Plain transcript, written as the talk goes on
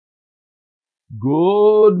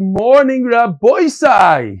Good morning,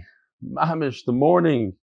 Rabboisai. Mahamish, the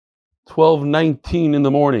morning, 12:19 in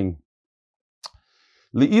the morning.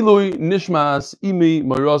 Li'ilui nishmas imi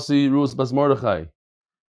moirosi rus bas Mordechai.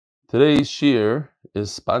 Today's shir is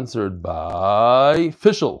sponsored by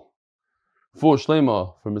Fischl. For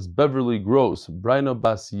Shlema from Miss Beverly Gross, Brina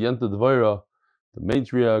Bas Yenta Dvaira, the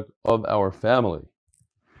matriarch of our family.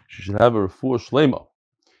 She should have a refuah Shlema.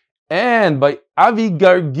 And by Avi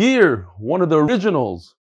Gargir, one of the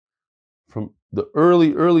originals from the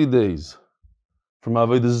early days, from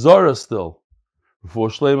Avodah Zarah still, for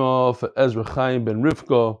Shlema, for Ezra Chaim ben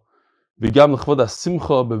Rivka, Vigam L'chvod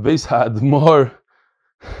HaSimcha Beveis HaAdmar.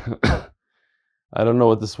 I don't know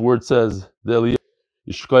what this word says.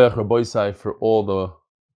 Yishkoyach Rabboisai for all the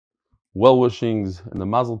well-wishings and the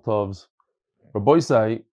Mazel Tovs.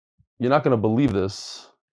 Rabboisai, you're not going to believe this.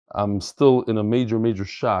 I'm still in a major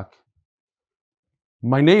shock.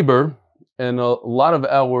 My neighbor and a lot of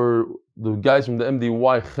the guys from the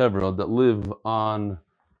MDY Chevra that live on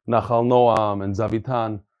Nachal Noam and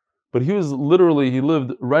Zavitan, but he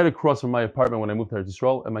lived right across from my apartment when I moved to Eretz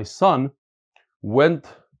Yisrael, and my son went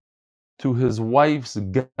to his wife's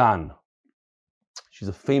gan. She's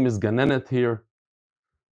a famous ganenet here,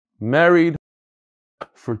 married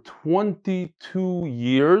for 22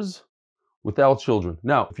 years without children.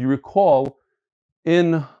 Now, if you recall,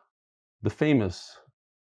 in the famous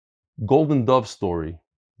Golden Dove story,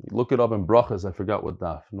 look it up in Brachas, I forgot what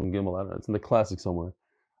daf, Nun Gimel, it's in the classic somewhere.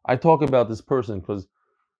 I talk about this person because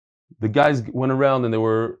the guys went around and they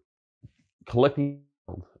were collecting,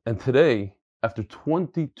 and today, after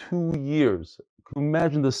 22 years, can you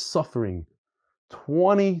imagine the suffering?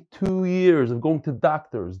 22 years of going to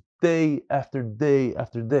doctors, day after day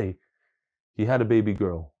after day. He had a baby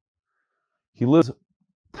girl. He lives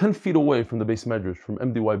 10 feet away from the Beis Medrash, from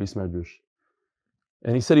MDY Beis Medrash.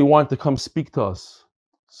 And he said he wanted to come speak to us.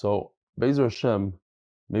 So, Be'ezer Hashem,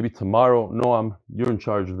 maybe tomorrow, Noam, you're in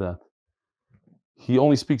charge of that. He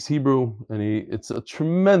only speaks Hebrew, and it's a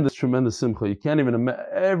tremendous simcha. You can't even imagine.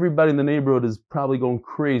 Everybody in the neighborhood is probably going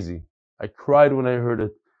crazy. I cried when I heard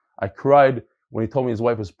it. I cried when he told me his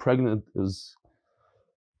wife was pregnant. It was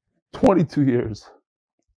 22 years.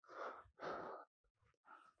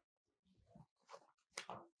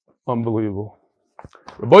 Unbelievable.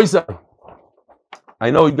 Rabboisai, I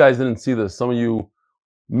know you guys didn't see this. Some of you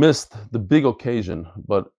missed the big occasion,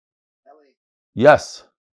 but Ellie, yes.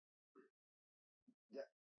 the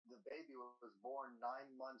baby was born 9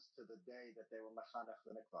 months to the day that they were mechanech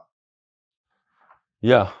the mikvah.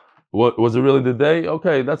 Yeah. What was it really the day?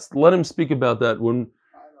 Okay, let him speak about that. When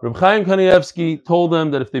Reb Chaim Kanievsky told them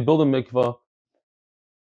that if they build a mikvah,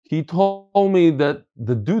 he told me that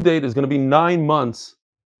the due date is going to be 9 months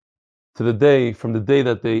to the day from the day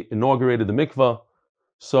that they inaugurated the mikvah.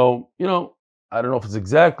 So, I don't know if it's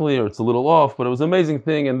exactly or it's a little off, but it was an amazing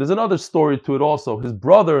thing. And there's another story to it also. His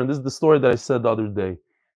brother, and this is the story that I said the other day,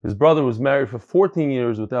 his brother was married for 14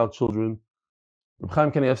 years without children. Reb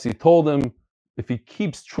Chaim Kanievsky told him if he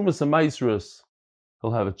keeps Trumas and Maisrus,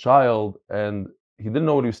 he'll have a child. And he didn't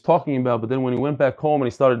know what he was talking about, but then when he went back home and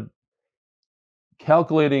he started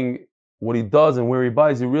calculating what he does and where he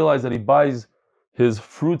buys, he realized that he buys his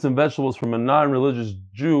fruits and vegetables from a non-religious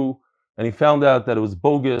Jew, and he found out that it was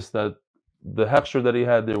bogus, that the hechsher that he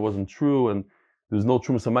had there wasn't true, and there was no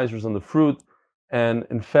Trumas HaMaisrus on the fruit. And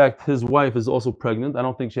in fact, his wife is also pregnant. I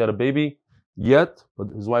don't think she had a baby yet, but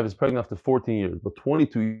his wife is pregnant after 14 years. But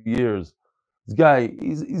 22 years, this guy,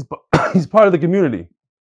 he's part of the community.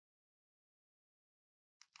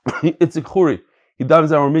 It's a Khuri. He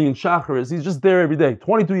dives our million shacharis. He's just there every day.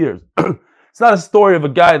 22 years. It's not a story of a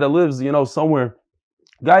guy that lives, somewhere.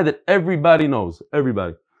 A guy that everybody knows.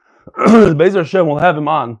 Everybody. Be'ezer Hashem will have him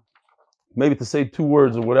on, maybe to say 2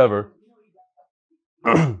 words or whatever.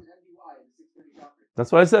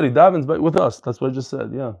 That's what I said. He davens with us. That's what I just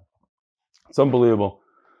said. Yeah. It's unbelievable.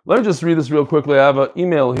 Let me just read this real quickly. I have an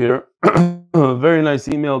email here. A very nice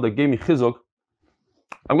email that gave me chizuk.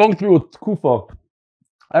 I'm going through a tkufa.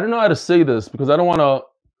 I don't know how to say this because I don't want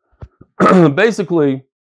to... Basically,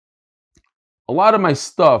 a lot of my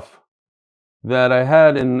stuff that I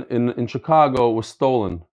had in Chicago was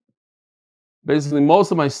stolen. Basically,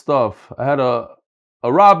 most of my stuff, I had a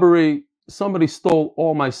robbery. Somebody stole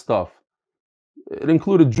all my stuff. It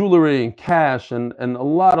included jewelry and cash and a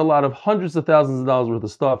lot of hundreds of thousands of dollars worth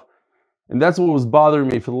of stuff. And that's what was bothering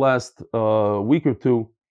me for the last week or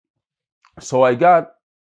two. So I got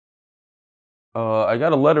a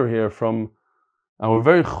letter here from our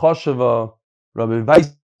very chosheva Rabbi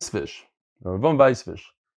Weisfish. Rabbi Weisfish.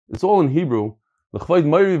 It's all in Hebrew. L'chvoid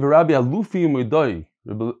Moiri v'Rabbi Alufi u'Moidoi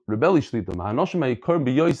Rebelli Shlita Mahanoshim Ha'ikor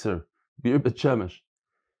b'Yoiser Bir Bet Shemesh.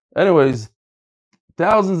 Anyways,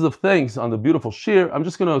 thousands of thanks on the beautiful shir. I'm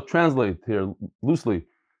just going to translate here loosely.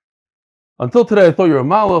 Until today, I thought you're a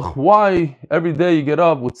malach. Why every day you get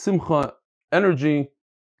up with simcha, energy,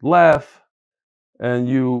 laugh, and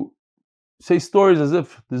you say stories as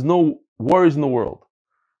if there's no worries in the world.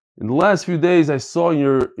 In the last few days, I saw in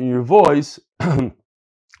your voice that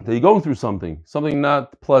you're going through something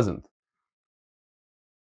not pleasant.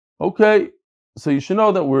 Okay, so you should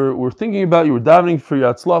know that we're thinking about you. We're davening for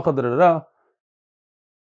your atzlacha.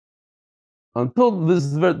 Until this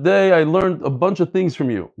day, I learned a bunch of things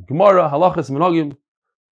from you. Gemara, halachas, minhagim,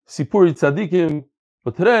 sipuri tzadikim.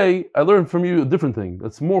 But today, I learned from you a different thing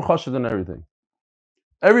that's more chashuv than everything.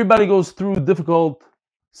 Everybody goes through difficult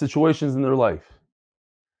situations in their life.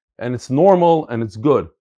 And it's normal and it's good.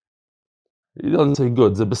 He doesn't say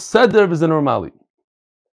good. Ze beseder v'ze normali.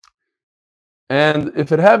 And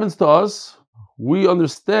if it happens to us, we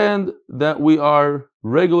understand that we are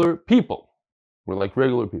regular people. We're like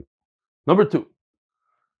regular people. Number two,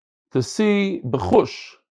 to see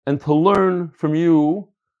bechush and to learn from you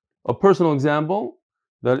a personal example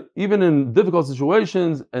that even in difficult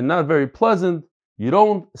situations and not very pleasant, you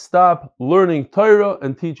don't stop learning Torah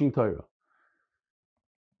and teaching Torah.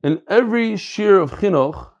 In every shir of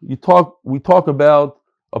chinuch, we talk about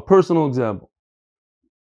a personal example.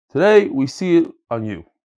 Today we see it on you.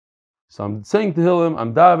 So I'm saying to Tehillim,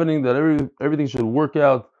 I'm davening that everything should work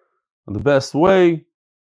out in the best way.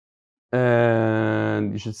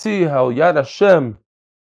 And you should see how Yad Hashem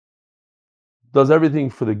does everything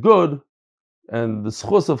for the good, and the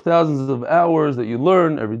schus of thousands of hours that you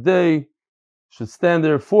learn every day should stand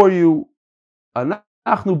there for you. Ashreinu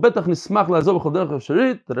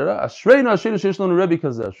שיש לנו רבי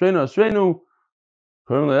כזה. אשרינו,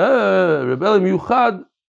 קוראים לרבי אלי מיוחד,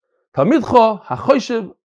 תלמידך החושב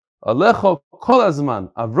עליך כל הזמן.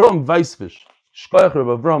 Avram Weisfish. Shkoyach Reb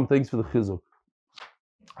Avram, thanks for the chizuk.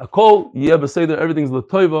 Akol yeh beseder, everything's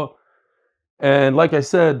l'toiva. And like I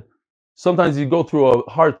said, sometimes you go through a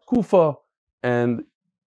hard kufa and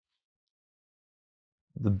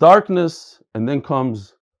the darkness, and then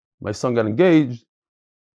comes my son got engaged.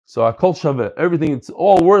 So Akol Shaveh, everything, it's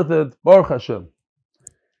all worth it. Baruch Hashem.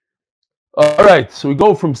 All right, so we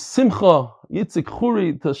go from Simcha, Yitzik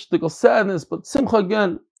Churi, to shtickle sadness, but Simcha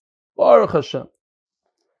again. Baruch Hashem.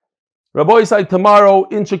 Rabbi Yisai tomorrow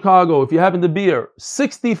in Chicago, if you happen to be here,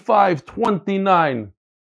 6529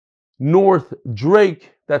 North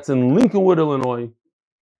Drake, that's in Lincolnwood, Illinois.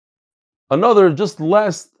 Another, just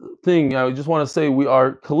last thing, I just want to say, we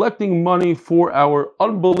are collecting money for our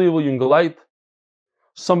unbelievable Yungalite.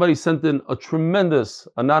 Somebody sent in a tremendous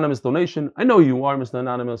anonymous donation. I know you are, Mr.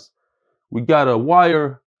 Anonymous. We got a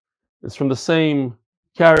wire. It's from the same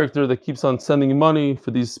character that keeps on sending money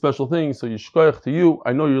for these special things. So yishkoyach to you.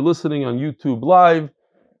 I know you're listening on YouTube Live.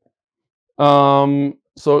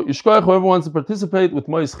 So yishkoyach, whoever wants to participate with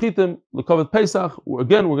Mois Chitim, L'Kovet Pesach.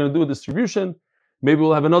 Again, we're going to do a distribution. Maybe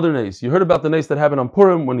we'll have another nace. You heard about the nace that happened on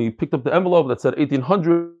Purim when he picked up the envelope that said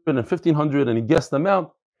 1,800 and 1,500 and he guessed the amount.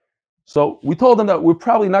 So we told him that we're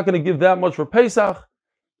probably not going to give that much for Pesach,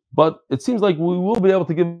 but it seems like we will be able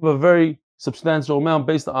to give a very substantial amount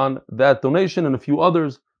based on that donation and a few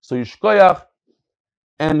others. So yishkoyach.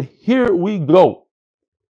 And here we go.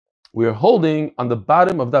 We are holding on the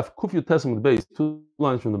bottom of Daf Kufyu Tesam with base, 2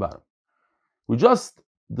 lines from the bottom. We just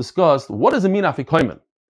discussed what does it mean afikoymen.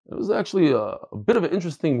 It was actually a bit of an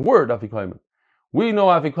interesting word, afikoymen. We know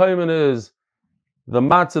afikoymen is the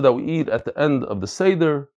matzah that we eat at the end of the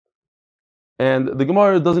Seder. And the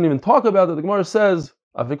Gemara doesn't even talk about it. The Gemara says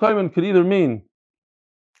afikoymen could either mean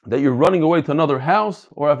that you're running away to another house,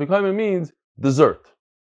 or afikoymen means dessert.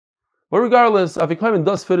 But regardless, afikoymen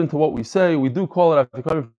does fit into what we say. We do call it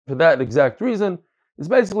afikoymen for that exact reason. It's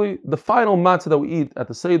basically the final matzah that we eat at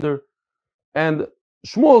the Seder. And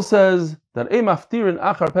Shmuel says that Ei maftirin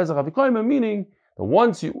achar pesach afikoymen, meaning that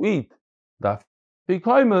once you eat the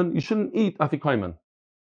afikoymen, you shouldn't eat afikoymen.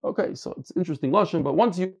 Okay, so it's interesting lashon, but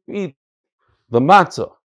once you eat the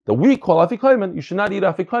matzah that we call afikoymen, you should not eat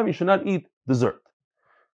afikoymen, you should not eat dessert.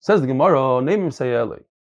 Says the Gemara, name him sayele.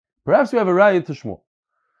 Perhaps we have a raya to Shmuel.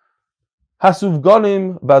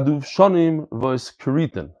 Hasuvganim baduv shonim v'es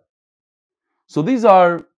keritin. So these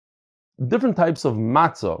are different types of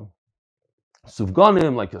matzah.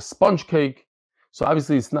 Suvganim, like a sponge cake. So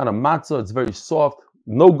obviously it's not a matzah, it's very soft,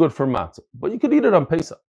 no good for matzah. But you could eat it on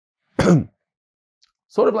Pesach.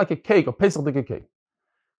 Sort of like a cake, a Pesach cake.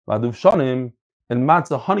 Baduv shonim and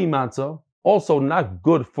matzah, honey matzah, also not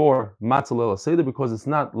good for matzah leil seder because it's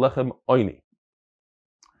not lechem oini.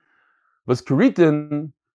 But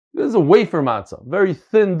keritin is a wafer matzah, very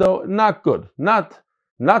thin dough, not good, not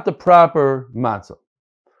not the proper matzah.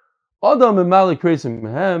 Adam and Malik Kresim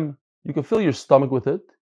Mehem, you can fill your stomach with it.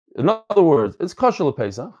 In other words, it's kosher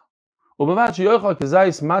lePesach.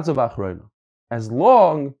 As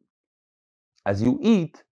long as you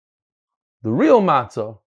eat the real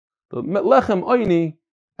matzah, the lechem oini,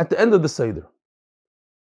 at the end of the Seder.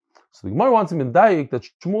 So the Gemara wants him in Dayik that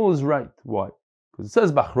Shmuel is right. Why? Because it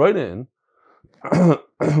says Bachroinin.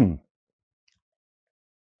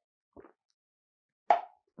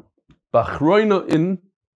 Bachroina in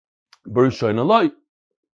Berishoina Loi.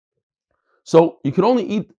 So you can only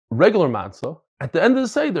eat regular matzah at the end of the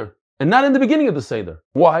Seder and not in the beginning of the Seder.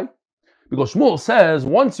 Why? Because Shmuel says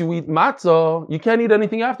once you eat matzah, you can't eat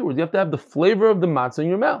anything afterwards. You have to have the flavor of the matzah in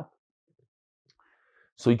your mouth.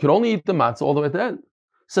 So you can only eat the matzah all the way at the end.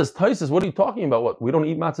 Says Taisus, what are you talking about? What? We don't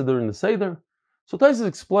eat matzah during the Seder? So Taisus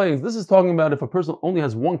explains, this is talking about if a person only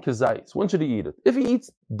has one kezayis. When should he eat it? If he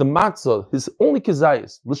eats the matzah, his only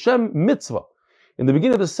kezayis, l'shem mitzvah, in the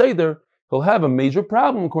beginning of the Seder, he'll have a major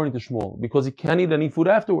problem according to Shmuel, because he can't eat any food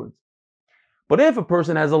afterwards. But if a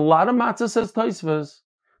person has a lot of matzah, says Taisus,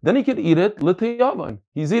 then he could eat it l'teyavan.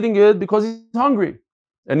 He's eating it because he's hungry.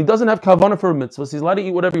 And he doesn't have kavanah for a mitzvah, so he's allowed to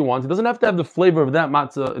eat whatever he wants. He doesn't have to have the flavor of that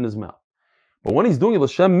matzah in his mouth. But when he's doing it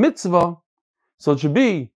l'shem mitzvah, so it should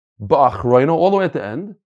be ba'achroino all the way at the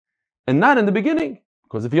end, and not in the beginning.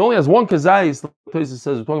 Because if he only has one kezayis, Taisus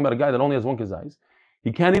says we're talking about a guy that only has one kezayis,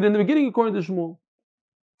 he can't eat in the beginning according to Shmuel.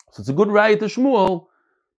 So it's a good raya to Shmuel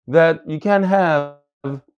that you can't have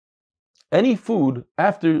any food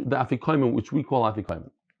after the afikoyim, which we call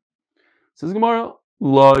afikoyim. Says Gemara,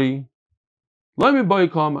 loy me boy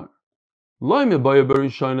kamar, loy me boy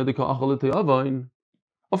berishayna de ka'achalete avain.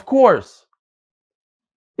 Of course,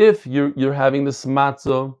 if you're having this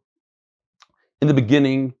matzah in the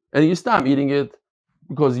beginning and you stop eating it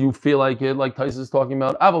because you feel like it, like Taisus is talking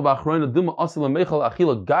about, aval ba'achroina dima asila mechal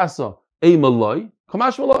achila gasa eimaloi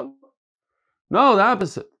kamash maloi. No, the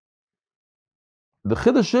opposite. The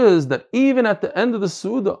chiddush is that even at the end of the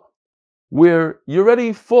Suda, where you're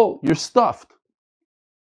already full, you're stuffed.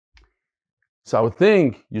 So I would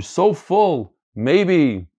think you're so full,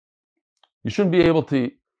 maybe you shouldn't be able to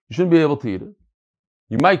eat it.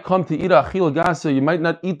 You might come to eat achila gasa, you might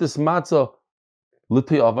not eat this matzah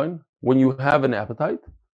l'tei avan when you have an appetite.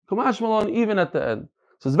 Kamash malon, even at the end.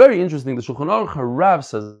 So it's very interesting. The Shulchan Aruch Harav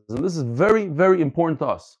says, and this is very, very important to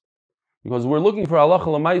us, because we're looking for halacha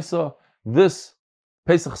l'maisa this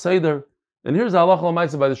Pesach Seder, and here's the halacha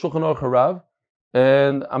l'maisa by the Shulchan Aruch Harav,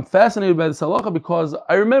 and I'm fascinated by this halacha because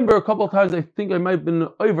I remember a couple of times I think I might have been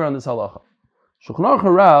over on this halacha. Shulchan Aruch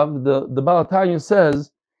Harav, the Baal HaTanya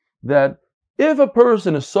says that if a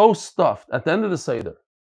person is so stuffed at the end of the Seder,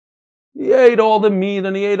 he ate all the meat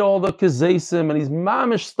and he ate all the kezesim and he's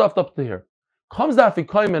mamish stuffed up to here, comes the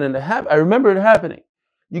afikoyim and I remember it happening.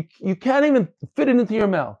 You can't even fit it into your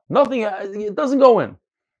mouth. Nothing, it doesn't go in.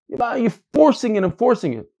 You're forcing it and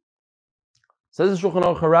forcing it. Says the Shulchan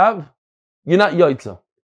Aruch Harav, you're not yaitza.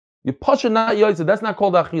 You're pasha not yaitza. That's not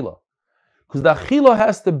called achila. Because the achila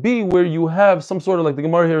has to be where you have some sort of, like the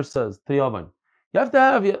Gemara here says, teyavan. You have to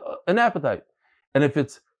have an appetite. And if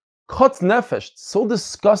it's kotz nefesh, so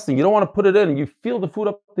disgusting, you don't want to put it in, and you feel the food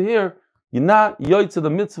up to here, you're not yaitza the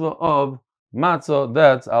mitzvah of matzah,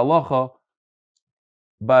 that's halacha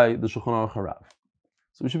by the Shulchan Aruch Harav.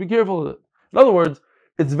 So we should be careful of it. In other words,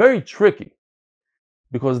 it's very tricky,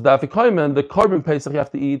 because the afikoyim, the carbon pesach, you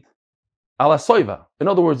have to eat ala soiva. In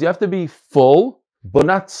other words, you have to be full, but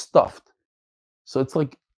not stuffed. So it's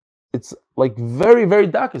like very, very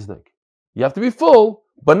dakisdik. You have to be full,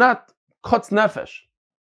 but not kotz nefesh.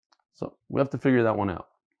 So we have to figure that one out.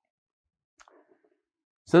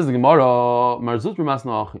 Says the Gemara, Marzut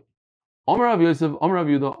Ramasna Achi, Omer Rav Yosef, Omer Rav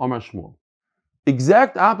Yehuda, Omer Shmuel.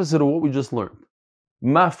 Exact opposite of what we just learned.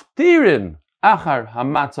 Maftirin achar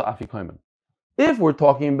hamatzah afikoyim. If we're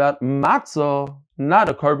talking about matzah, not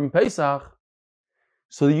a carbon pesach,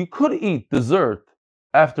 so you could eat dessert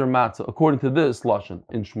after matzah, according to this lashon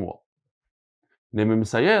in Shmuel.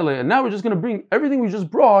 And now we're just going to bring everything we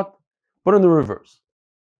just brought, but in the reverse.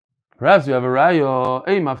 Perhaps you have a raya,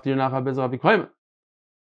 maftir nachar bezah afikoyim.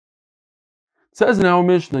 It says in our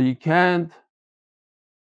Mishnah, you can't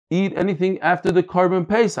eat anything after the carbon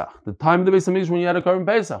pesach, the time of the Beis Hamikdash when you had a carbon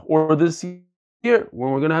pesach, or this year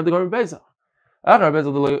when we're going to have the carbon pesach.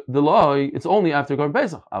 It's only after carbon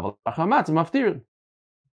pesach.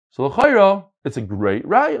 So l'chayra, it's a great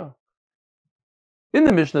raya. In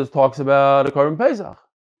the Mishnah, it talks about a carbon pesach.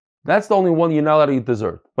 That's the only one you're not allowed to eat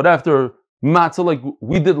dessert. But after matzah, like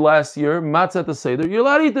we did last year, matzah at the Seder, you're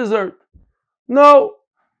allowed to eat dessert. No.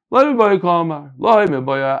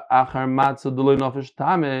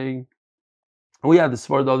 We had this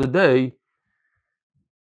for the other day.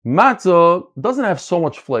 Matzah doesn't have so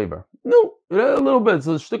much flavor. No, a little bit. It's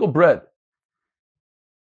a shtickle bread.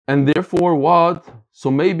 And therefore, what? So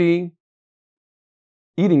maybe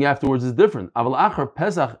eating afterwards is different. But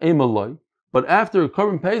after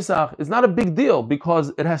Korban Pesach, it's not a big deal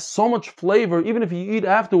because it has so much flavor. Even if you eat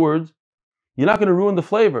afterwards, you're not going to ruin the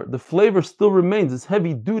flavor. The flavor still remains. It's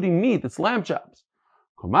heavy-duty meat. It's lamb chops.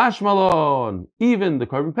 Komash malon. Even the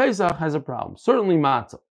Korban Pesach has a problem. Certainly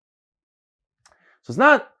matzah. So it's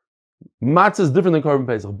not matzah is different than Korban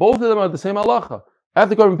Pesach. Both of them are the same halacha.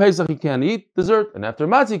 After Korban Pesach, you can't eat dessert, and after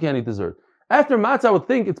matzah, you can't eat dessert. After matzah, I would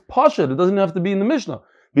think it's pashut. It doesn't have to be in the Mishnah.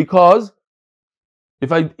 Because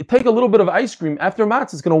if I take a little bit of ice cream after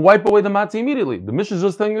matzah, it's going to wipe away the matzah immediately. The Mishnah is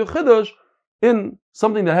just telling you chiddush in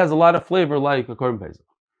something that has a lot of flavor like a Korban Pesach.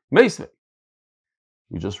 Meisvei.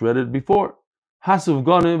 We just read it before. Hasuv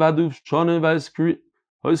ganev aduf shonev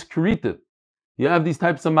ha'is. You have these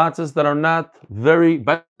types of matzahs that are not very...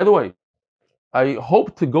 By the way, I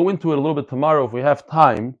hope to go into it a little bit tomorrow if we have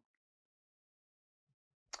time.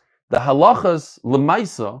 The halachas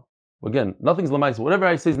lemaisa, again, nothing's lemaisa. Whatever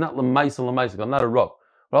I say is not lemaisa. I'm not a rav.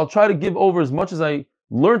 But I'll try to give over as much as I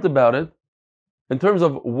learned about it in terms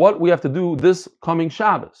of what we have to do this coming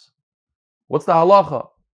Shabbos. What's the halacha?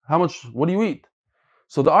 What do you eat?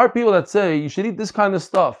 So there are people that say you should eat this kind of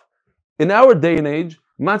stuff. In our day and age,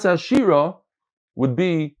 matzah shira would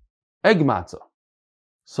be egg matzah.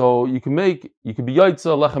 So you can be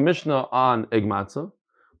yaitza lechem mishnah on egg matzah,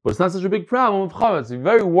 but it's not such a big problem with chametz. If you're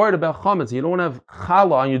very worried about chametz, you don't want to have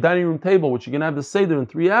challah on your dining room table, which you're going to have the seder in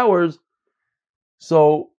 3 hours.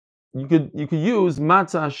 So you could use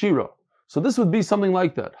matzah ashira. So this would be something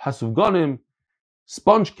like that. Hasuv ganim,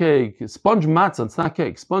 sponge cake, sponge matzah. It's not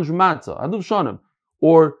cake, sponge matzah. Aduv shanim,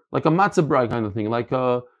 or like a matzah bride kind of thing, like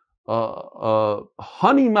a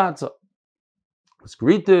honey matzah.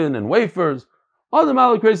 Skritin and wafers.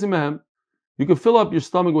 You can fill up your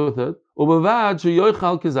stomach with it. But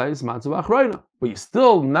you're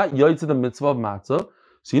still not yoy to the mitzvah of matzah,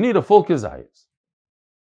 so you need a full kezayis.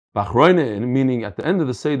 Meaning at the end of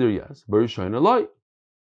the seder, yes.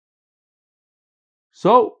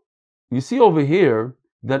 So you see over here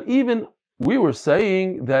that even we were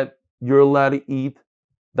saying that you're allowed to eat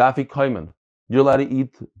dafi kaiman. You're allowed to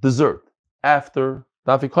eat dessert after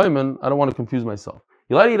dafi kaiman. I don't want to confuse myself.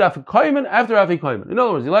 You're allowed to eat afikoyman after afikoyman. In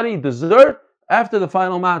other words, you're allowed to eat dessert after the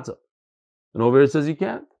final matzah. And over here it says you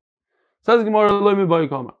can't. Says the Gemara, loy mi bayi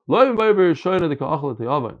kama. Loy mi bayi b'rishoyna de ka'achla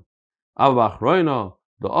te'yavayin. Av b'achroyna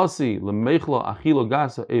the asi l'meichla achilo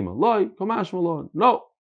gasa ema. Loy, kamash malon. No.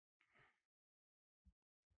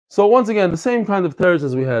 So once again, the same kind of teretz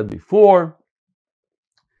as we had before.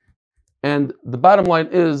 And the bottom line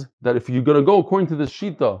is that if you're going to go according to the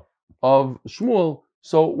shita of Shmuel,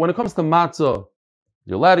 so when it comes to matzah,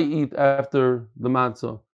 you're allowed to eat after the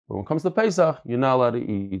matzah, but when it comes to Pesach, you're not allowed to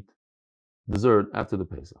eat dessert after the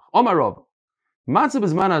Pesach. Omar Rav, matzah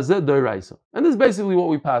b'zman hazeh d'oraisa, and this is basically what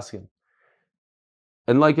we pass in.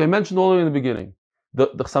 And like I mentioned all the way in the beginning, the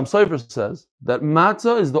Chassam Sofer says that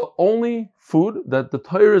matzah is the only food that the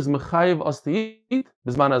Torah is mechayev us to eat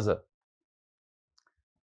b'zman hazeh.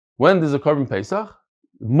 When there's a Korban Pesach,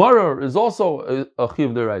 maror is also a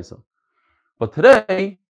chiyuv d'oraisa. But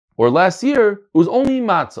today, or last year, it was only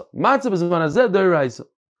matzah. Matzah b'zman hazeh d'oraisa.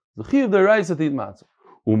 The chiyuv d'oraisa to eat matzah.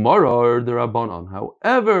 Umaror d'Rabbanan.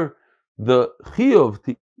 However, the chiyuv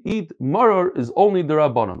to eat maror is only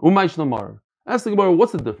d'Rabbanan. Umayshna maror. Ask the Gemara,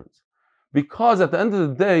 what's the difference? Because at the end of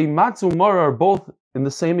the day, matzah and maror are both in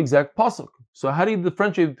the same exact pasuk. So how do you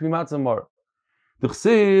differentiate between matzah and maror? The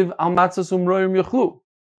chsiv al matzah sumroyim yechlu.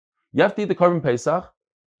 You have to eat the Korban Pesach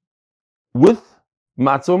with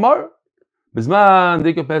matzah and maror. Bizman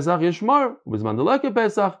dike Pesach yishmar, bizman deleke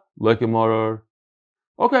Pesach leke maror.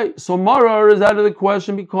 Okay, so maror is out of the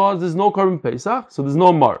question because there's no Korban Pesach, so there's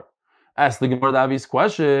no maror. Ask the Gemara Davi's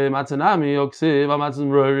question, matzanami oksiv amatzim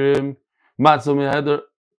rorim matzah meheder.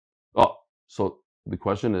 Oh, so the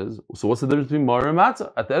question is, so what's the difference between maror and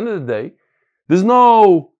matzah? At the end of the day, there's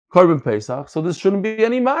no Korban Pesach, so there shouldn't be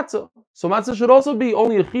any matzah. So matzah should also be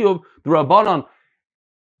only a chiyuv d'Rabbanan,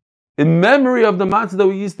 in memory of the matzah that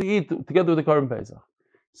we used to eat together with the Korban Pesach.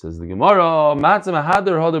 Says the Gemara, matzah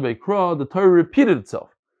mahader hader beikra, the Torah repeated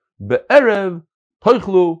itself. Be'erev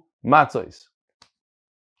toichlu matzos.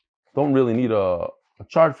 Don't really need a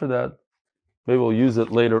chart for that. Maybe we'll use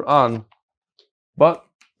it later on. But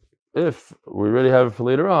if we already have it for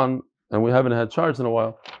later on, and we haven't had charts in a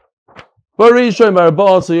while, on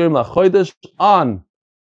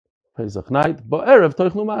Pesach night, be'erev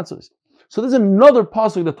toichlu matzos. So there's another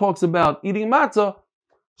pasuk that talks about eating matzah.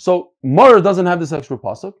 So maror doesn't have this extra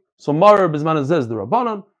pasuk. So Marar Bisman is the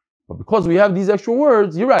Rabbanan. But because we have these extra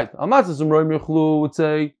words, you're right. Al matzah Sumroim Yechlu would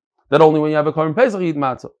say that only when you have a Korban Pesach you eat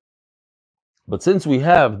matzah. But since we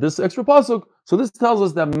have this extra pasuk, so this tells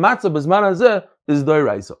us that matzah Bisman Hazeh is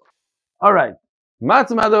Doiraisa. All right.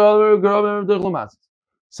 Matzah matzah.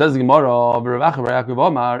 Says the Gemara,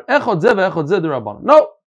 no,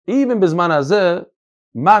 even Bisman Hazeh,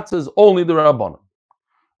 matzah is only the Rabbanan.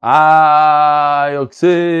 What do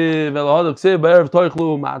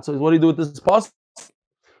you do with this pasuk?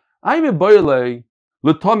 In the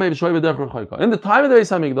time of the Beis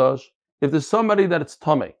Hamikdash, if there's somebody that it's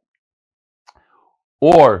tamei,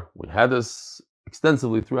 or we had this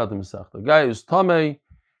extensively throughout the Masechta, the guy is tamei,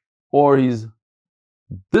 or he's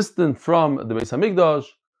distant from the Beis Hamikdash.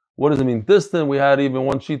 What does it mean distant? We had even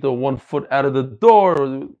one shita 1 foot out of the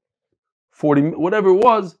door, 40, whatever it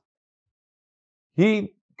was.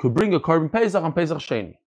 He could bring a Korban Pesach on Pesach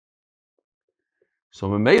Sheni. So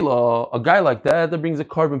Memela, a guy like that brings a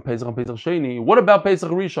Korban Pesach on Pesach Sheni. What about Pesach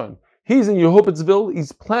Rishon? He's in Yehupitzville. He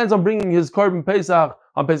plans on bringing his Korban Pesach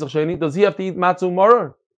on Pesach Sheni. Does he have to eat matzah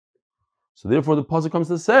u'marar? So therefore, the pasuk comes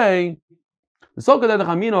to say,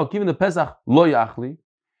 given the Pesach lo yachli,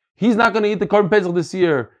 he's not going to eat the Korban Pesach this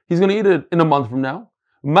year. He's going to eat it in a month from now.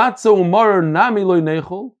 Matzah u'marar nami lo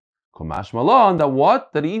nechol. Komash malon, that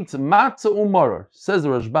what? That he eats matzah u'marar. Says the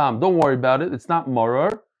Rashbam, don't worry about it. It's not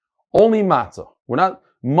marar, only matzah. We're not,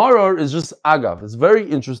 marar is just agav. It's very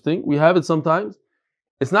interesting. We have it sometimes.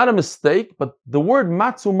 It's not a mistake, but the word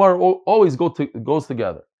matzah u'marar always goes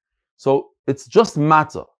together. So it's just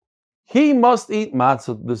matzah. He must eat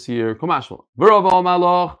matzah this year. Komash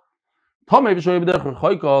malon.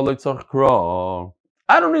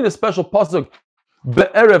 I don't need a special pasuk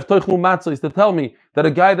be'erev toichlu matzah is to tell me that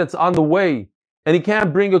a guy that's on the way and he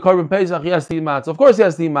can't bring a Korban Pesach, he has to eat matzah. Of course he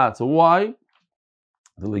has to eat matzah. Why?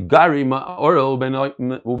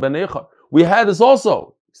 We had this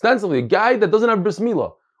also extensively. A guy that doesn't have bris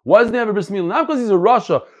milah. Why doesn't he have a bris milah? Not because he's a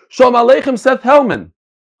Rasha. Shalom Aleichem Seth Hellman.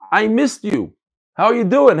 I missed you. How are you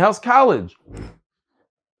doing? How's college?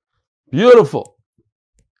 Beautiful.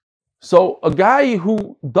 So a guy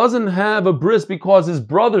who doesn't have a bris because his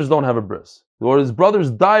brothers don't have a bris, or his brothers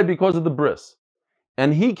died because of the bris,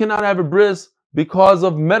 and he cannot have a bris because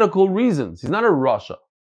of medical reasons. He's not a Rasha.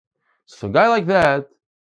 So a guy like that,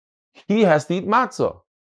 he has to eat matzah.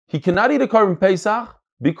 He cannot eat a Korban Pesach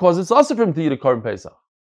because it's also for him to eat a Korban Pesach.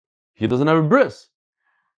 He doesn't have a bris.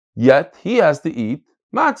 Yet he has to eat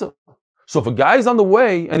matzah. So if a guy is on the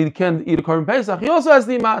way and he can't eat a Korban Pesach, he also has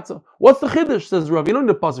to eat matzah. What's the chiddush, says Rav? You don't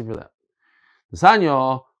need a pasuk for that. He doesn't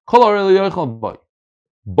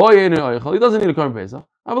need a Korban Pesach.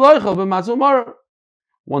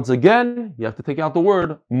 Once again, you have to take out the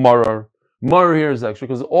word marar. Marar here is extra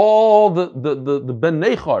because all the ben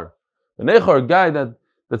nechar, the nechar guy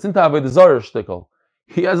that's into avodah zarah shtickle,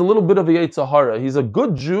 he has a little bit of a yetzer hara. He's a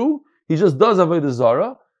good Jew. He just does avodah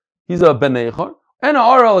zarah. He's a ben nechar. And a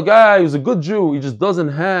aral, a guy who's a good Jew, he just doesn't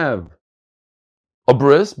have a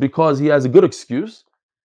bris because he has a good excuse.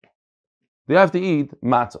 They have to eat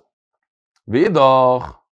matzah.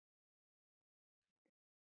 V'idach.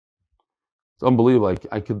 It's unbelievable.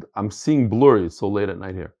 I'm seeing blurry. It's so late at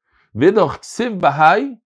night here. V'idach ksiv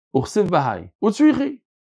b'hai uchsiv b'hai utzrichi.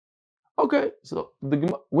 Okay, so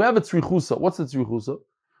we have a tzrichusa. What's the tzrichusa?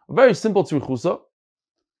 A very simple tzrichusa.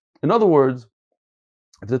 In other words,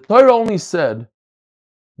 the Torah only said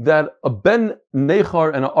that a ben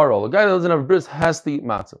nechar and an aral, a guy that doesn't have a bris, has to eat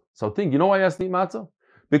matzah. So you know why he has to eat matzah?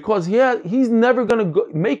 Because he's never going to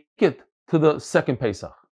make it to the second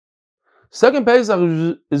Pesach. Second Pesach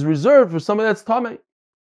is reserved for somebody that's tamei,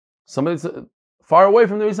 somebody that's far away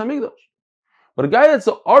from the Beis Hamikdash. But a guy that's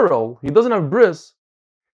an aral, he doesn't have bris,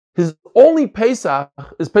 his only Pesach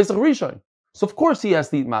is Pesach Rishon. So of course he has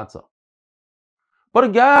to eat matzah. But a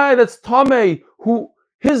guy that's tamei, who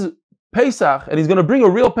his Pesach, and he's going to bring a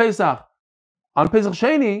real Pesach on Pesach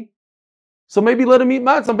Sheni, so maybe let him eat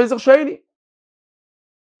matzah on Pesach Sheni.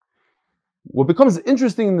 What becomes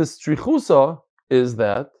interesting in this trichusa is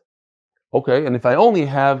that, okay, and if I only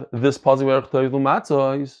have this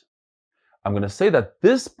pasuk, I'm going to say that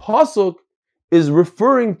this pasuk is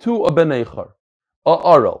referring to a ben nechar, a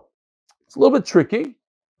aral. It's a little bit tricky,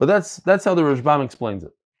 but that's how the Rashbam explains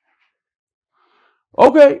it.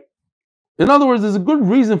 Okay. In other words, there's a good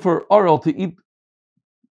reason for Aral to eat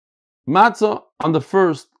matzah on the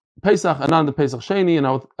first Pesach and on the Pesach Sheni, and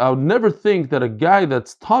I would never think that a guy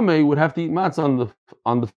that's tamei would have to eat matzah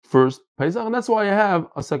on the first Pesach, and that's why I have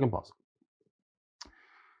a second pasuk.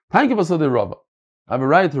 Thank you for the Rava. I have a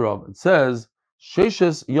right to Rava. It says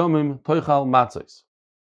Sheishes Yomim Toichal Matzos.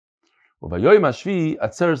 Uvayoyim Hashvi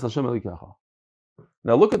Atzeres L'Shem Elikecha.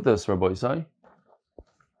 Now look at this, Rabbi Isai.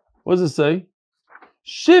 What does it say?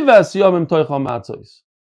 Shivas yomim toichal matzos.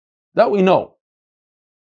 That we know.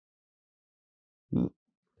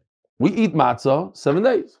 We eat matzah 7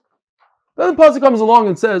 days. Then the pasuk comes along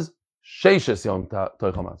and says, Sheishes yom toichal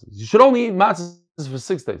matzos. You should only eat matzahs for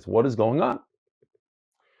 6 days. What is going on?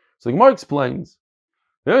 So the Gemara explains,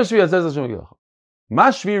 if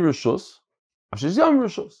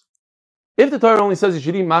the Torah only says you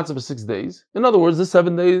should eat matzah for 6 days, in other words, the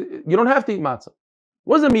 7 days, you don't have to eat matzah.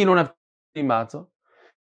 What does it mean you don't have to eat matzah?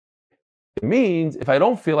 It means if I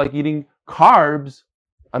don't feel like eating carbs,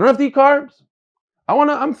 I don't have to eat carbs.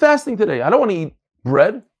 I'm fasting today. I don't want to eat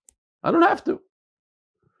bread. I don't have to.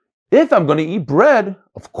 If I'm going to eat bread,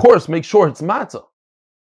 of course, make sure it's matzah.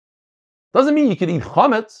 Doesn't mean you can eat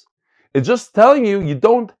chametz. It's just telling you you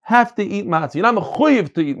don't have to eat matzah. You're not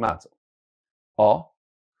mechuyev to eat matzah. Oh,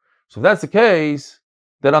 so if that's the case,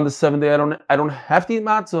 then on the 7th day I don't have to eat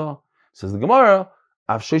matzah. Says the Gemara,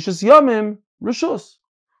 av sheishes yamim rishus.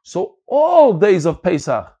 So all days of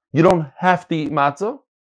Pesach you don't have to eat matzah.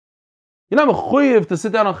 You're not mechuyev to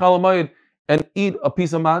sit down on Chol Hamoed and eat a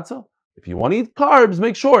piece of matzah. If you want to eat carbs,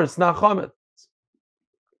 make sure it's not chametz.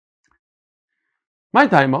 My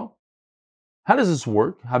time. How does this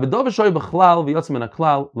work? This is one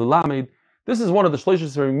of the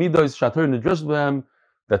shleishis midos shator nidresh b'hem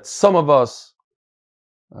that some of us,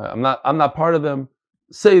 I'm not part of them,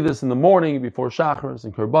 say this in the morning before shacharis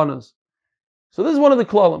and korbanos. So this is one of the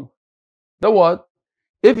klalim. That what?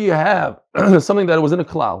 If you have something that was in a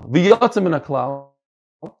klal, v'yatzim in a klal,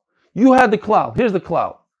 you had the klal. Here's the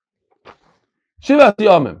klal. Shivas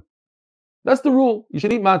yamim. That's the rule. You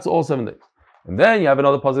should eat matzah all 7 days. And then you have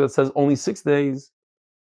another pasuk that says only 6 days.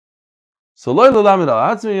 So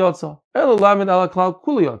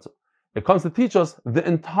it comes to teach us the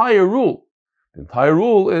entire rule. The entire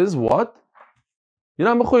rule is what?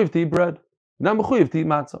 You're not mechuyev to eat bread. You're not mechuyev to eat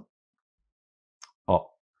matzah.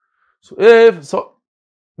 Oh, so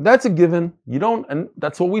that's a given. You don't, and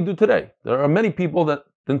that's what we do today. There are many people that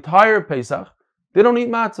the entire Pesach they don't eat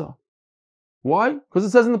matzah. Why? Because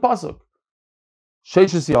it says in the pasuk,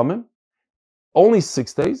 sheishes yamim. Only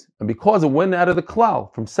 6 days, and because it went out of the klal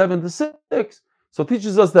from 7 to 6, so it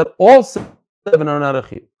teaches us that all 7 are not a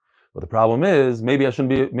chiyuv. But the problem is, maybe I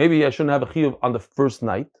shouldn't have a chiyuv on the first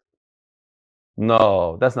night.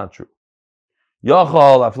 No, that's not true.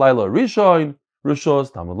 Yachal aflayla rishon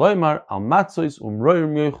rishos tamud loymar al matzois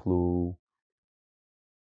umroyim yochlu.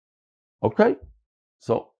 Okay,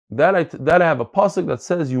 so that I have a pasuk that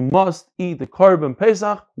says you must eat the korban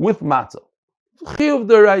pesach with matzah. Chiyuv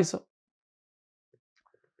deraisa.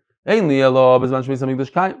 That's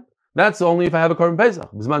only if I have a korban pesach.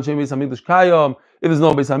 If there's no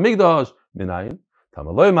Beis Hamikdash, minayin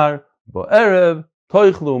tamaloymar bo'erev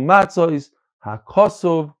toichlu matzois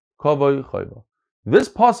hakosov kavoy chayva. This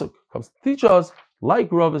pasuk comes to teach us,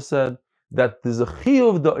 like Rava said, that there's a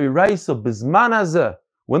chiyuv the iraisa bizman hazeh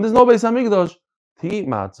when there's no Beis Hamikdash to eat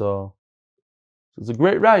matzah. So it's a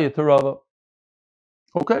great raya to Rava.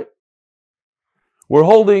 Okay. We're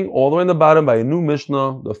holding all the way in the bottom by a new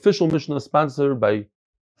Mishnah, the official Mishnah sponsored by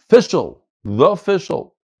the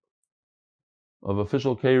official of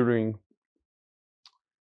official catering.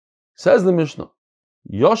 Says the Mishnah,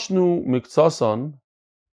 Yoshnu miksasan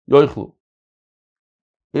yoichlu.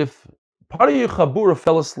 If part of your chabura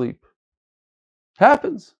fell asleep,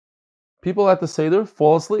 happens. People at the Seder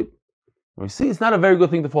fall asleep. And we see it's not a very good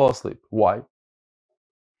thing to fall asleep. Why?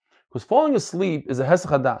 Because falling asleep is a hesach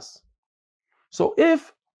hadas. So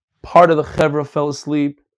if part of the chevra fell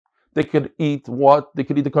asleep, they could eat what? They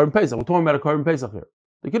could eat the korban pesach. We're talking about a korban pesach here.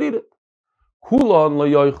 They could eat it. Kulan lo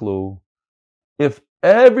yoichlu. If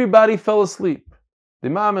everybody fell asleep, the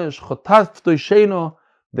mamish chotat toisheno,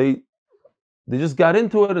 they just got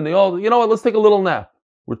into it and they all, you know what? Let's take a little nap.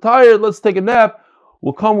 We're tired. Let's take a nap.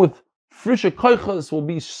 We'll come with frische koichas. We'll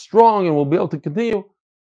be strong and we'll be able to continue.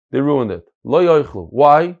 They ruined it. Lo yoichlu.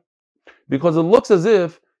 Why? Because it looks as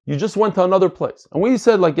if you just went to another place. And we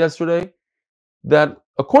said, like yesterday, that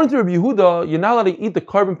according to Rabbi Yehuda, you're not allowed to eat the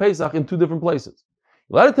korban pesach in 2 different places.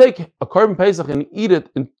 You're allowed to take a korban pesach and eat it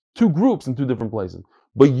in 2 groups in 2 different places.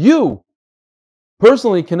 But you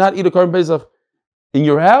personally cannot eat a korban pesach in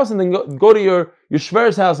your house and then go to your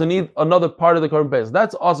shver's house and eat another part of the korban pesach.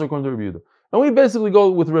 That's also according to Rabbi Yehuda. And we basically go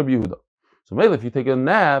with Rabbi Yehuda. So maybe if you take a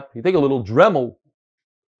nap, you take a little dremel,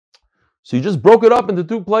 so you just broke it up into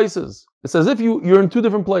 2 places. It's as if you're in 2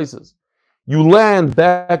 different places. You land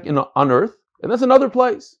back on earth, and that's another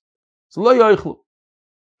place. So lo yoichlu.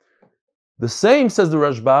 The same, says the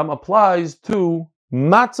Rashbam, applies to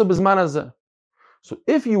matzah b'zman hazeh. So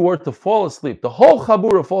if you were to fall asleep, the whole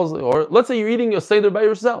chabura falls asleep, or let's say you're eating a seder by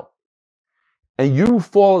yourself, and you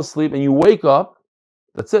fall asleep and you wake up,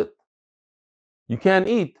 that's it. You can't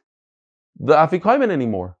eat the afikomen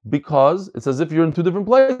anymore because it's as if you're in two different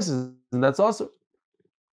places, and that's awesome.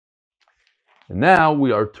 And now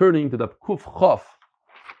we are turning to the Kuf Chof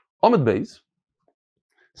Amud Beis,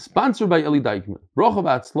 sponsored by Eli Dykman. Bracha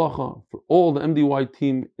v'atzlacha for all the MDY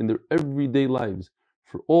team in their everyday lives,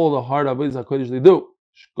 for all the hard avodas hakodesh they do.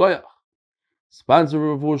 Shkoyach. Sponsor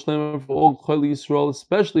for all Chol Yisrael,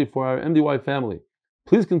 especially for our MDY family.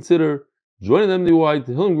 Please consider joining the MDY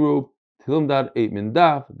Tehillim group,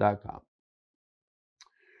 tehillim.8mindaf.com.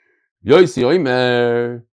 Yoisi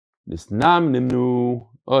Oimer, Nisnam Nimnu.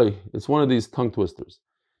 Oy, it's one of these tongue twisters.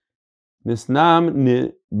 Nisnam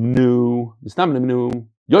Nimnu,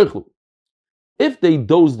 Yoichlu. If they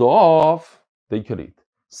dozed off, they could eat.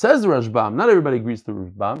 Says the Rashbam, not everybody agrees to the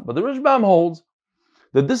Rashbam, but the Rashbam holds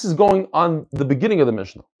that this is going on the beginning of the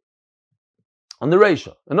Mishnah, on the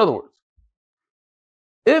Reisha. In other words,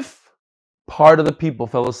 if part of the people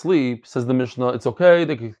fell asleep, says the Mishnah, it's okay,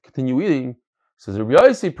 they can continue eating. Says Rabbi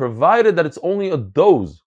Yossi, provided that it's only a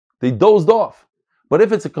doze. They dozed off. But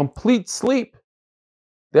if it's a complete sleep,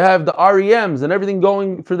 they have the REMs and everything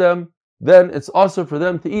going for them, then it's also for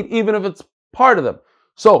them to eat, even if it's part of them.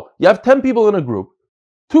 So you have 10 people in a group,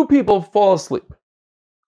 2 people fall asleep.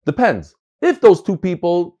 Depends. If those 2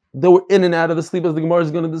 people, they were in and out of the sleep, as the Gemara is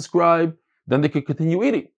going to describe, then they could continue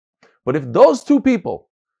eating. But if those 2 people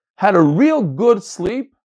had a real good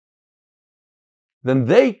sleep, then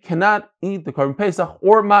they cannot eat the Karban Pesach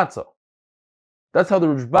or matzah. That's how the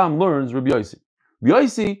Rashbam learns Rabbi Yossi. Rabbi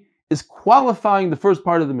Yossi is qualifying the first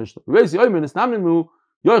part of the Mishnah.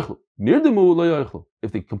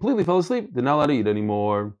 If they completely fell asleep, they're not allowed to eat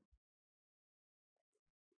anymore.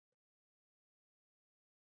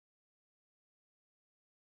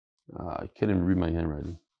 I can't even read my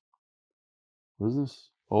handwriting. What is this?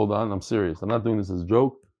 Hold on, I'm serious. I'm not doing this as a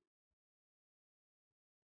joke.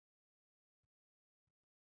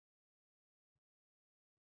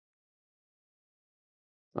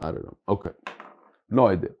 I don't know. Okay. No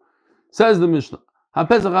idea. Says the Mishnah.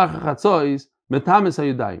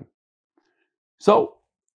 So,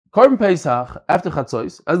 Karban Pesach, after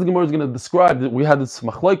Chatzos, as the Gemara is going to describe, that we had this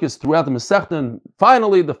machlokes throughout the Masechta, and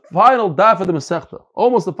finally, the final daf of the Masechta,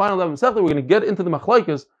 almost the final daf of the Masechta, we're going to get into the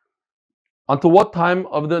machlokes until what time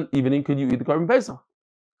of the evening could you eat the Karban Pesach.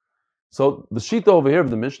 So, the shita over here of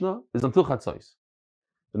the Mishnah is until Chatzos.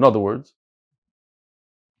 In other words,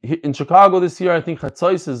 in Chicago this year, I think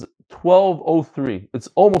Chatzos is 12:03. It's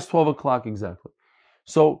almost 12 o'clock exactly.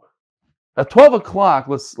 So at 12 o'clock,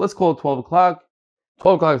 let's call it 12 o'clock.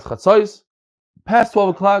 12 o'clock is Chatzos. Past 12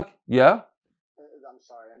 o'clock, yeah? I'm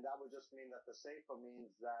sorry, and that would just mean that the Seifa means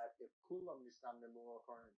that if Kulam Nistam Nimur,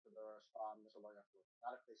 according to the Rashbam,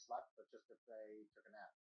 not if they slept, but just if they took a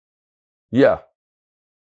nap. Yeah.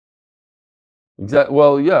 Exactly.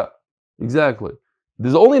 Well, yeah, exactly.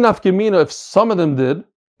 There's only nafkemina if some of them did,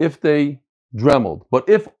 if they dremeled. But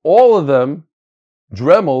if all of them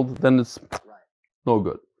dremeled, then it's no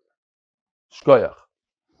good. Shkoyach.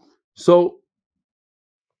 So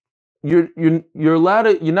you're not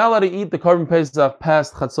allowed to eat the Karban Pesach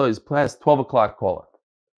past Chatzos, past 12 o'clock, call it.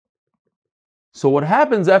 So what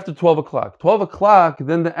happens after 12 o'clock? 12 o'clock,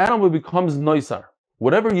 then the animal becomes noisar.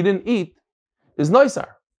 Whatever you didn't eat is noisar.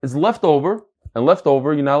 It's left over, and left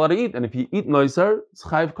over you're not allowed to eat. And if you eat noisar, it's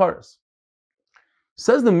chayiv kares.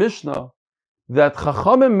 Says the Mishnah that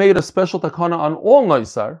Chachamim made a special takana on all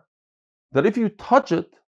noisar, that if you touch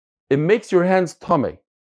it, it makes your hands tameh.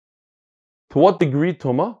 To what degree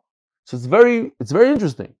tuma? So it's very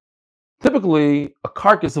interesting. Typically, a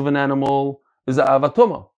carcass of an animal is a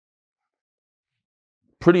avatuma,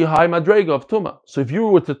 pretty high madrega of tuma. So if you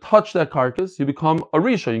were to touch that carcass, you become a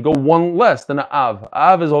rishon. You go one less than an av.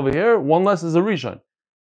 Av is over here. One less is a rishon.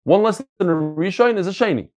 One less than a rishon is a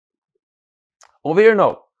sheni. Over here,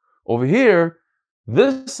 no. Over here,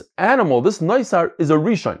 this animal, this noisar, is a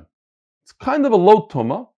rishon. It's kind of a low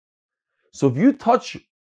tuma. So if you touch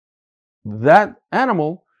that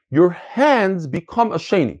animal, your hands become a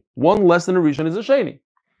sheni. One less than a rishon is a sheni.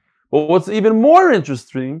 But what's even more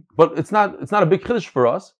interesting, but it's not a big chiddush for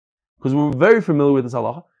us, because we're very familiar with this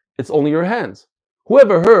halacha, it's only your hands.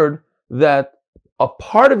 Whoever heard that a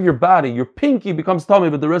part of your body, your pinky, becomes tummy,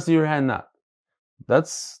 but the rest of your hand not?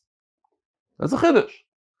 That's a chiddush.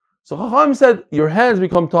 So Chacham said your hands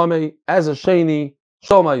become tummy as a sheni,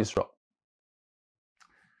 Shoma Yisrael.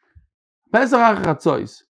 Pesach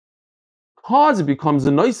HaChatzos, because it becomes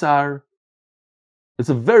a noisar, it's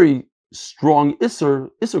a very strong Isser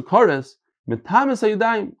Kares, Mitamis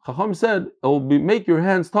hayadayim. Chacham said it will make your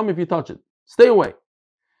hands tummy if you touch it. Stay away.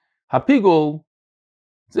 Hapigul.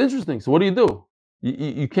 It's interesting. So what do?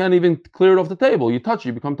 You can't even clear it off the table. You touch it,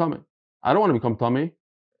 you become tummy. I don't want to become tummy.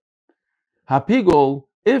 Hapigul,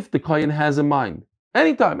 if the kohen has in mind,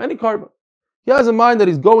 anytime, any carbon, he has in mind that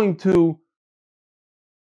he's going to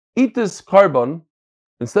eat this carbon,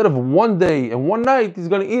 instead of 1 day and 1 night, he's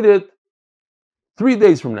going to eat it 3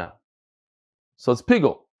 days from now. So it's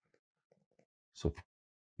pigul. So if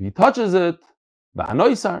he touches it,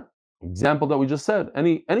 ba'anoisar, example that we just said,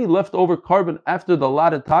 any leftover carbon after the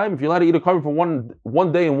allotted time, if you're allowed to eat a carbon for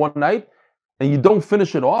one day and 1 night, and you don't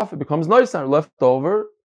finish it off, it becomes noisar, leftover,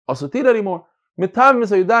 also eat anymore. Mitam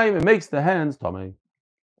misayudayim, it makes the hands tummy.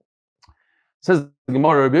 Says the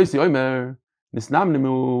Gemara, Rabbi Yossi Omer,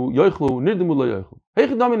 nisnamnemu yoichlu nirdimu lo yoichlu.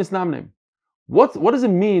 Heichidami nisnamnem. What does it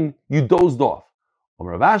mean you dozed off?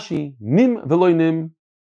 Omer Ravashi, nim veloy nim.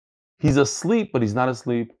 He's asleep, but he's not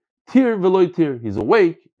asleep. Tir veloy tir. He's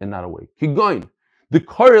awake and not awake. Kigoin. The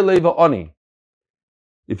kare leva oni.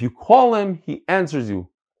 If you call him, he answers you.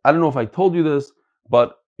 I don't know if I told you this,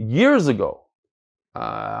 but years ago,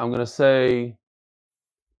 I'm going to say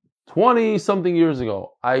 20-something years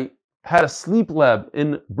ago, I had a sleep lab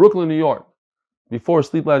in Brooklyn, New York. Before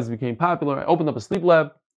sleep labs became popular, I opened up a sleep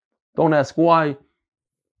lab. Don't ask why.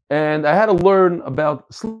 And I had to learn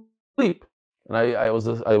about sleep. And I was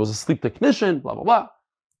a sleep technician, blah, blah, blah.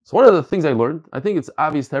 So one of the things I learned, I think it's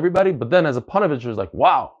obvious to everybody, but then as a Panovich, it's like,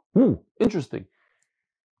 wow, interesting.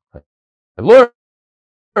 I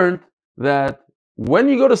learned that when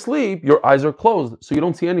you go to sleep, your eyes are closed, so you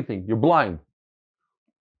don't see anything. You're blind.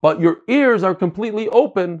 But your ears are completely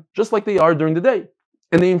open, just like they are during the day.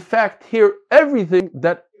 And they, in fact, hear everything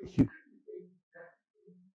that you...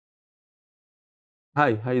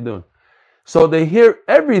 Hi, how you doing? So they hear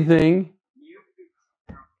everything.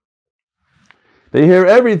 They hear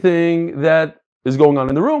everything that is going on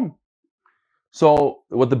in the room. So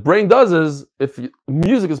what the brain does is, if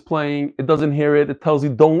music is playing, it doesn't hear it. It tells you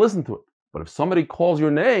don't listen to it. But if somebody calls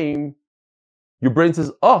your name, your brain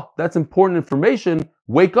says, "Oh, that's important information.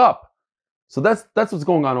 Wake up." So that's what's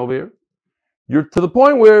going on over here. You're to the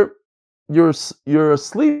point where you're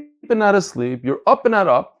asleep and not asleep. You're up and not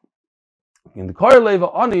up. In the kar leva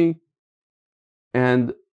ani,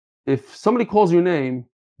 and if somebody calls your name,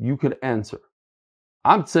 you could answer.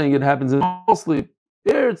 I'm saying it happens in all sleep.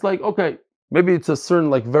 Here it's like, okay, maybe it's a certain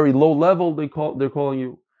like very low level they're calling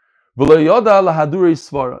you.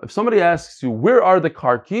 If somebody asks you, where are the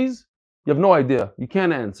car keys? You have no idea. You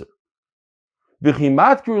can't answer. And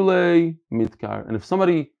if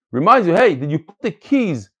somebody reminds you, hey, did you put the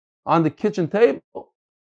keys on the kitchen table?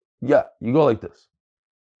 Yeah, you go like this.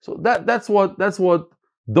 So that's what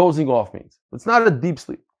dozing off means. It's not a deep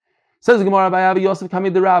sleep. Says the Gemara, Abaye Yosef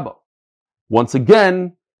Kamid the Rabba. Once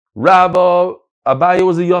again, Rabba Abaye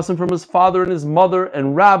was a Yosef from his father and his mother,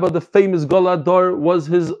 and Rabba, the famous Golador, was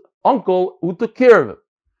his uncle who took care of him.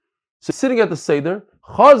 So sitting at the Seder,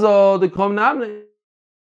 Chaza the Komnamne,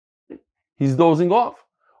 he's dozing off.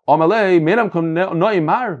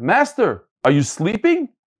 Master, are you sleeping?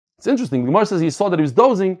 It's interesting. The Gemara says he saw that he was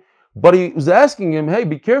dozing, but he was asking him, hey,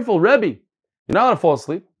 be careful, Rebbe. You're not going to fall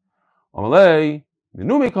asleep. I'm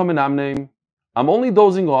only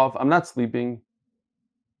dozing off. I'm not sleeping.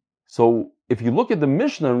 So if you look at the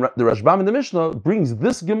Mishnah, the Rashbam in the Mishnah brings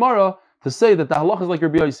this Gemara to say that the halach is like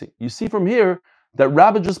Rabbi Yossi. You see from here that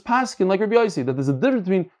Rabbi just paskin like Rabbi Yossi, that there's a difference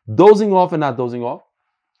between dozing off and not dozing off.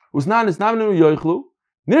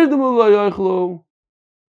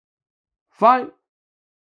 Fine.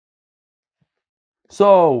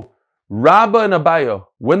 So Rabba and Abaye,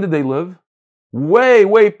 when did they live?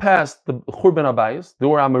 Way past the Churban Abayis. They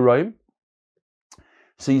were Amoraim.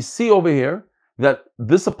 So you see over here that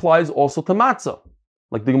this applies also to matzah,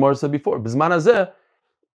 like the Gemara said before. Bizman hazeh,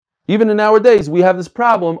 even in our days, we have this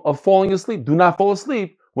problem of falling asleep. Do not fall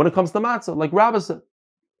asleep when it comes to matzah, like Rabba said.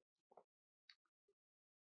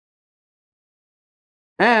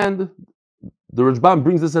 And the Rashbam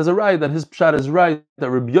brings this as a right, that his pshat is right,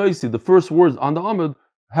 that Rabbi Yossi, the first words on the Amud,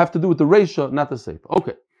 have to do with the Reisha, not the Seif.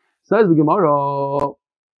 Okay. Says the Gemara.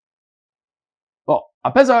 So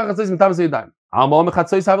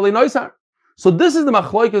this is the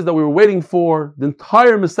machloikas that we were waiting for, the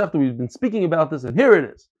entire Masechta. We've been speaking about this, and here it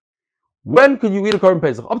is. When could you eat a Korban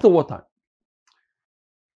Pesach? Up to what time?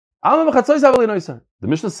 The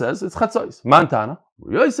Mishnah says it's Chatzos. Mantana,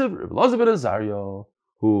 Yosef, Rabbi Elazar ben Azariah,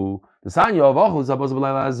 who the Sanya of Achol Zabaz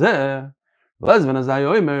b'Layla Hazeh, Elazar ben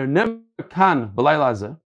Azariah Omer Nemer Kan b'Layla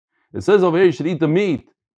Hazeh. It says over here you should eat the meat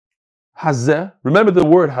Hazeh. Remember the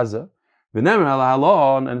word Hazeh. And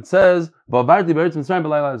it says,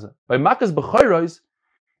 Makas B'chayros,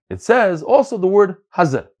 it says also the word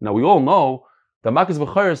hazeh. Now we all know that Makas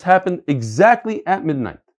B'chayros happened exactly at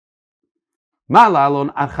midnight.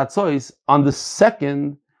 Ma'alalon at Chatzois on the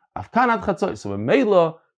second Afkan at Chatzois. So in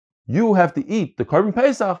Mela, you have to eat the Korban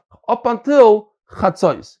Pesach up until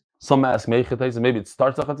Chatzois. Some ask maybe it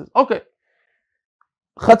starts at Chatzois. Okay,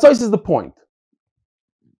 Chatzois is the point.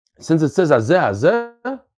 Since it says hazeh,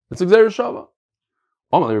 it's Gzeira Shava.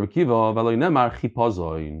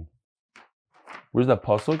 Where's that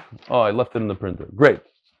pasuk? Oh, I left it in the printer. Great.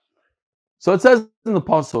 So it says in the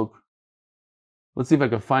pasuk. Let's see if I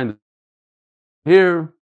can find it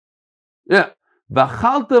here. Yeah. We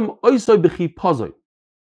had the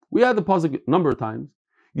pasuk a number of times.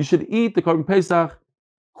 You should eat the Korban Pesach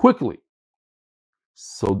quickly.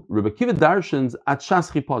 So Rebbe Akiva darshans at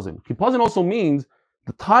shas chipazim. Chipazim also means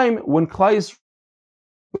the time when Klai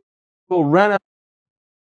Yisrael ran out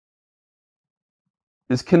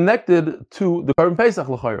is connected to the Korban Pesach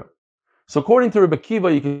l'chayra. So according to Rebbe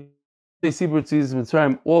Akiva, you can say Sibur Tzis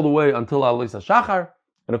Mitzrayim all the way until Alis HaShachar.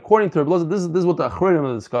 And according to Rebbe Elazar, this is what the Achronim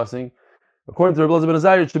are discussing. According to Rebbe Elazar ben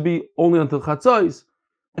Azariah, it should be only until Chatzos.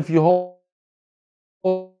 If you hold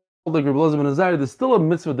like Rebbe Elazar ben Azariah, there's still a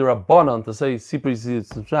mitzvah d'Rabbanan to say Sibur Tzis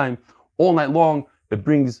Mitzrayim all night long. It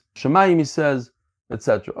brings Shemayim, he says,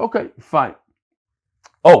 etc. Okay, fine.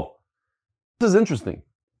 Oh, this is interesting.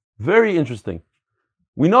 Very interesting.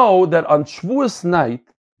 We know that on Shavuos night,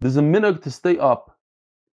 there's a minhag to stay up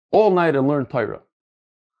all night and learn Torah.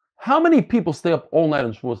 How many people stay up all night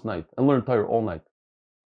on Shavuos night and learn Torah all night?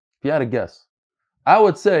 If you had a guess, I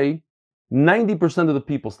would say 90% of the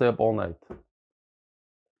people stay up all night.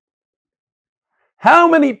 How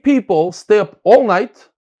many people stay up all night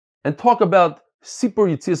and talk about Sipur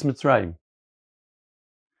Yitzias Mitzrayim?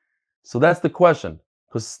 So that's the question.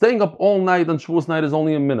 Because staying up all night on Shavuos night is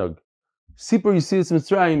only a minhag. Sipur Yitzias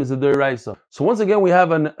Mitzrayim is a d'oraisa. So once again, we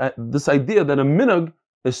have this idea that a minhag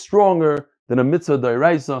is stronger than a mitzvah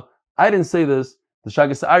d'oraisa. I didn't say this. The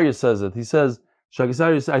Shagas Aryeh says it. He says, Shagas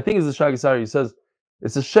Aryeh, I think it's the Shagas Aryeh, he says,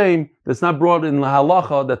 it's a shame that it's not brought in the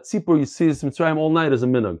halacha that Sipur Yitzias Mitzrayim all night is a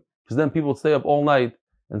minhag. Because then people stay up all night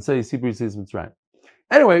and say Sipur Yitzias Mitzrayim.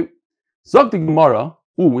 Anyway, Zok the Gemara.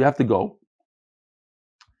 We have to go.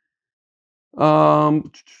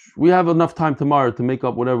 We have enough time tomorrow to make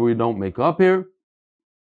up whatever we don't make up here.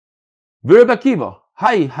 Rebbe Akiva,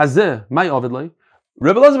 hi hazeh, my ovidlei.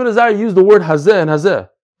 Rebbe Elazar ben Azariah used the word hazeh and hazeh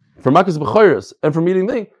for makas b'chayros and for meeting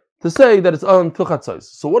thing to say that it's until chatzos.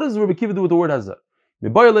 So what does Rebbe Akiva do with the word hazeh?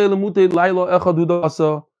 We're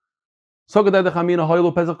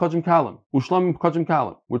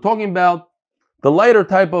talking about the lighter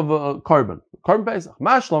type of carbon pesach.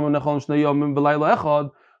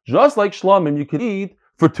 Just like shlamim, you can eat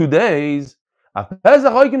for 2 days.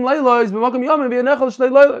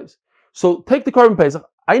 So take the Korban Pesach.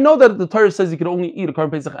 I know that the Torah says you can only eat a Korban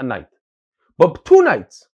Pesach at night, but 2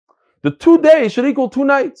 nights. The 2 days should equal 2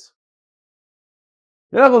 nights.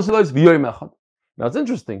 Now it's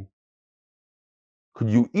interesting. Could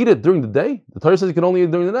you eat it during the day? The Torah says you can only eat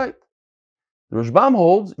it during the night. The Rashbam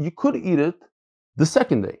holds you could eat it the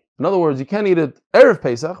second day. In other words, you can't eat it Erev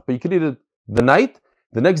Pesach, but you could eat it the night,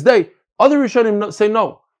 the next day. Other Rishonim say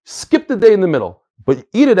no. Skip the day in the middle, but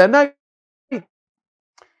eat it at night.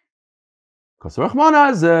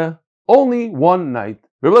 Only 1 night.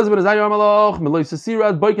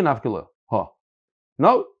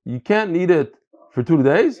 No, you can't eat it for 2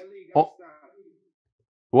 days. Oh,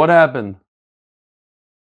 what happened?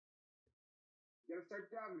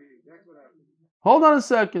 Hold on a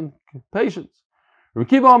second. Patience. I would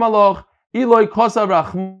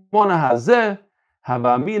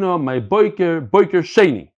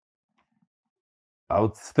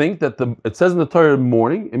think that it says in the Torah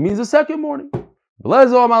morning, it means the second morning. We're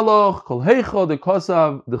going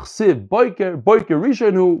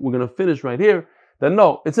to finish right here. That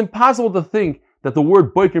no, it's impossible to think that the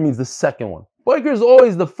word boiker means the second one. Boiker is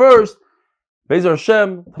always the first. Be'ezer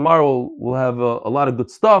Hashem, tomorrow we'll have a lot of good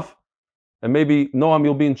stuff. And maybe, Noam,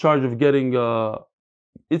 you'll be in charge of getting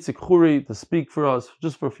Itzik Khuri to speak for us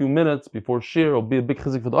just for a few minutes before Shir. It'll be a big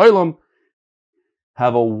chizik for the Olam.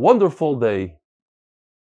 Have a wonderful day.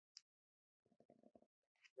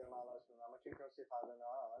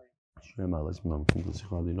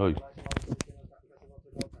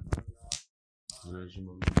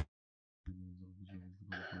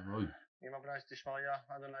 אם הבנאי תשמריה,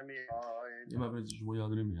 אדוני מי אוהד. אם הבנאי תשמריה,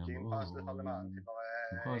 אדוני מי כי אם פס לך למען תברא.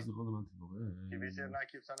 כי ביסי אבנאי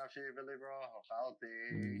כבשה נפשי ולברו, אוכלתי.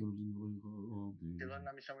 כי לא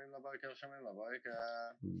נמי שומעים לבוקר, שומעים לבוקר.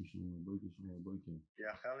 כי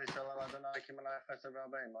אכל ישראל על אדוני, כי מלאי חסר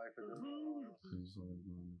והרבה, מה יפדו?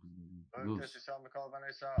 וכתש ישראל מכל בני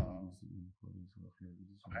ישראל.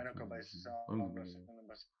 אחינו כל בייס ישראל,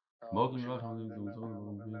 Morgen machen wir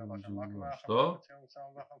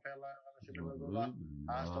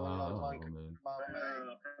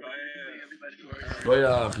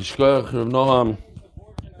Shkoyach, Shkoyach, Rav Noam.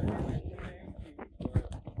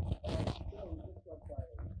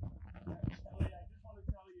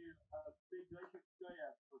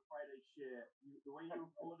 The way you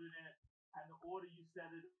recorded it and the order you set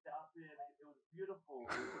it up in, it was beautiful.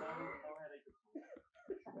 No headache.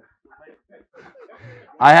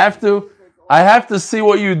 I have to see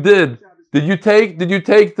what you did. Did you take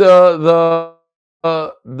the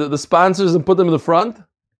sponsors and put them in the front? I'm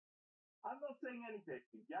not saying anything.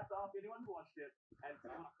 You have to ask anyone who watched it.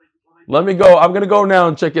 Let me go. I'm gonna go now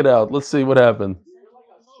and check it out. Let's see what happened. I've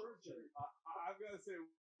got to say,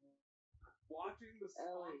 watching the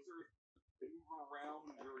sponsors move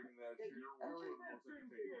around during that year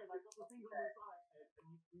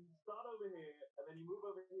you start over here, and then you move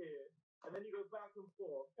over here, and then you go back and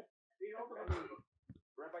forth. You know,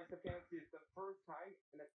 Rabbi Stefanski, it's the first time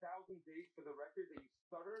in 1,000 days for the record that you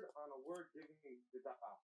stuttered on a word giving me the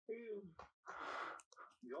da'ah.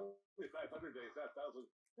 The only 500 days, not 1,000.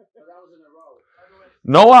 But that was in a row.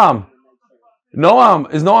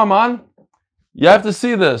 Noam, is Noam on? You have to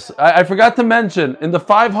see this. I forgot to mention in the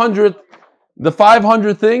 500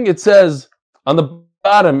 thing. It says on the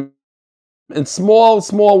bottom in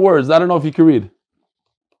small words. I don't know if you can read.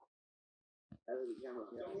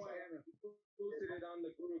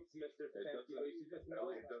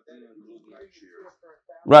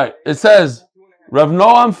 Right. It says Rav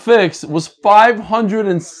Noam fix was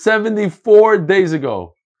 574 days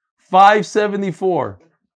ago. 574.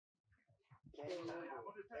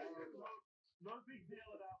 No big deal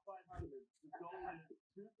about 500. The goal is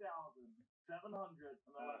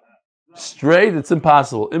 2,711. Straight, it's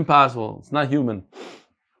impossible. Impossible. It's not human.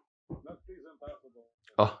 Nothing's impossible.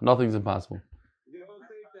 Oh, nothing's impossible.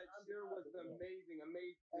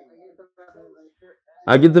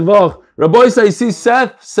 I get the vote. Rabbi say, see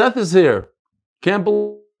Seth? Seth is here. Can't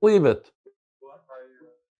believe it.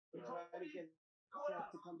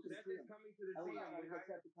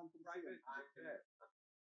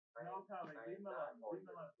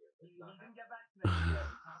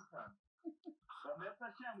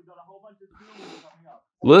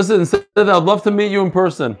 Listen, Seth, I'd love to meet you in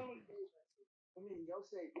person.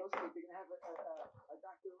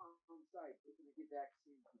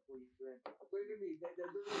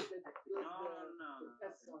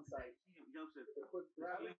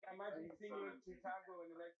 I might be seeing you in Chicago in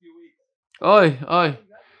the next few weeks. Oi.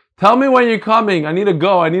 Tell me when you're coming. I need to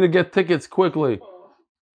go. I need to get tickets quickly. You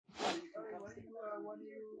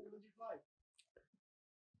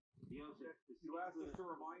asked us to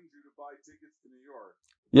remind you to buy tickets to New York.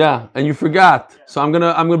 Yeah, and you forgot. So I'm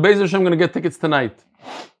gonna Beis I'm gonna get tickets tonight.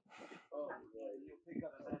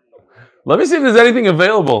 Let me see if there's anything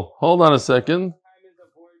available. Hold on a second.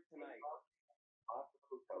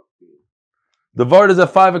 The Vard is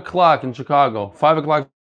at 5 o'clock in Chicago. 5 o'clock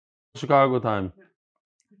Chicago time. Could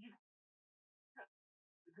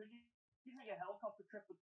you make a helicopter trip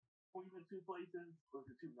between the two places? Or is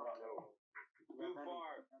it too far? Too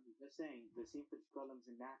far. They're saying the Sefer columns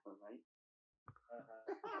in Napa, right?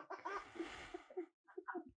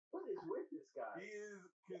 What is with this guy? He is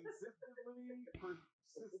consistently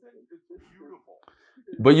persistent. It's beautiful.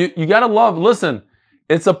 But you gotta love. Listen,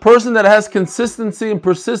 it's a person that has consistency and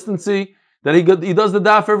persistency that he does the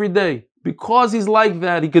daf every day. Because he's like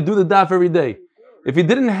that, he could do the daf every day. If he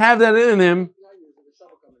didn't have that in him,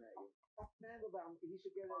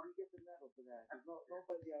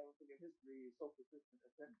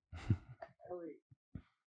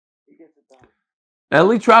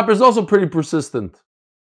 Eli Trapper is also pretty persistent.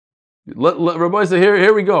 Let Rabbi say,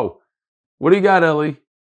 here we go. What do you got, Eli?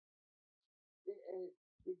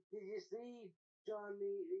 Did you see John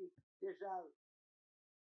Yourself?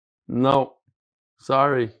 No.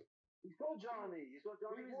 Sorry. You saw Johnny. You saw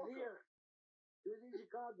Johnny. He was here. He was in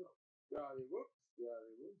Chicago. Johnny, whoops.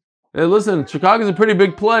 Hey, listen, Chicago's a pretty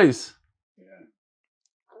big place.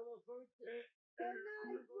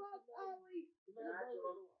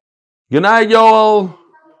 Good night, Yoel.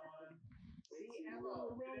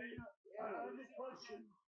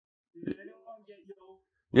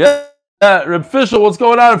 Yeah, Reb Fischel, what's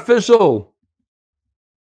going on, Fischel?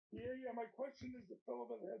 Yeah, my question is, the fellow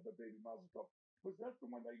that had the baby Mazel Tov, was that the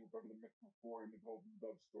one that you were talking about before in the Golden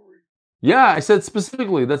Dove story? Yeah, I said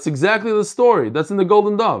specifically. That's exactly the story. That's in the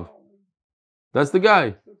Golden Dove. That's the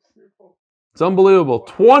guy. It's unbelievable.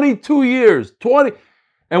 22 years. 20.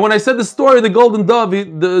 And when I said the story of the Golden Dove,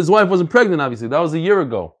 his wife wasn't pregnant, obviously. That was a year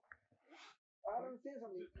ago. I don't understand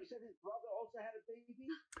something. You said his brother also had a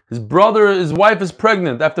baby? His wife is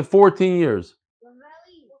pregnant after 14 years.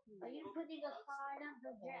 Ravelli, are you putting a sign on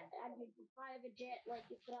the jet, on the private jet, like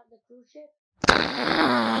you put on the cruise ship?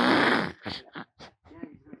 Yeah,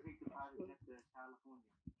 he's gonna take the private jet to California.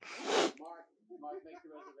 Mark, make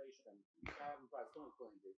the reservation. Have him price. Don't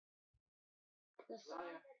claim it. The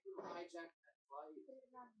sign that you Hijack that flight. put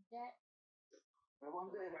it on the jet. I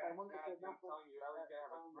wonder if I'm they're not telling you, Ellie's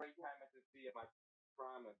gonna have a great time at the theater, I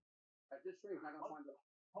promise. At this rate, I'm not gonna find out.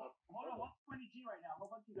 Hold on, 120G right now. A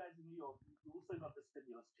whole bunch of you guys in New York, we'll save up the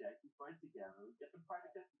stimulus check. We fight together. We get the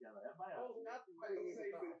private jet together. Everybody else. Oh, not the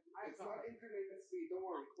It's not internet speed. Don't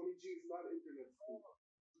worry, 20G is not internet speed.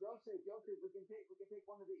 Joseph, we can take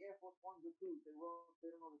one of the Air Force Ones or twos. They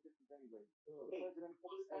don't know the difference anyway. The president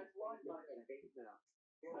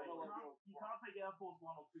You can't take Air Force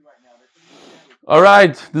 1 or 2 right now. All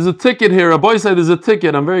right, there's a ticket here. A boy said there's a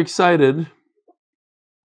ticket. I'm very excited.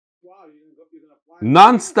 Wow, you're gonna fly.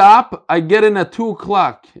 Non-stop, I get in at 2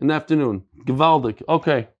 o'clock in the afternoon. Gewaldig.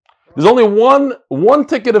 Okay. There's only one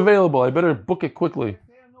ticket available. I better book it quickly.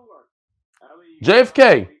 Ellie, JFK.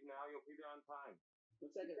 now you'll be there on time. One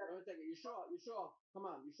second. You sure? Come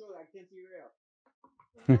on, you sure? I can't see your hair.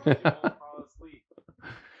 You won't fall asleep.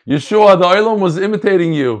 Yeshua, the Olam was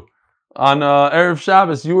imitating you on Erev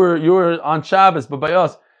Shabbos. You were on Shabbos, but by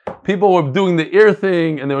us, people were doing the ear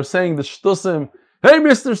thing and they were saying the shtusim. Hey,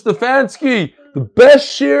 Mr. Stefanski, the best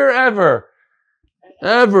shir ever.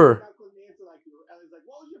 Ever. I couldn't answer like you. Ellie's like,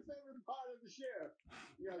 what was your favorite part of the share?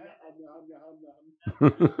 Yeah,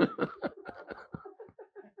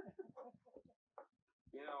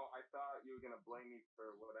 You know, I thought you were gonna blame me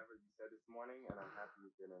for whatever you said this morning, and I'm happy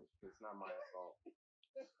you didn't. It's not my fault.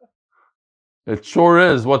 It sure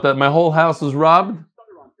is. What, that my whole house was robbed?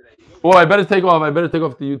 Oh, I better take off. I better take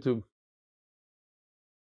off the YouTube.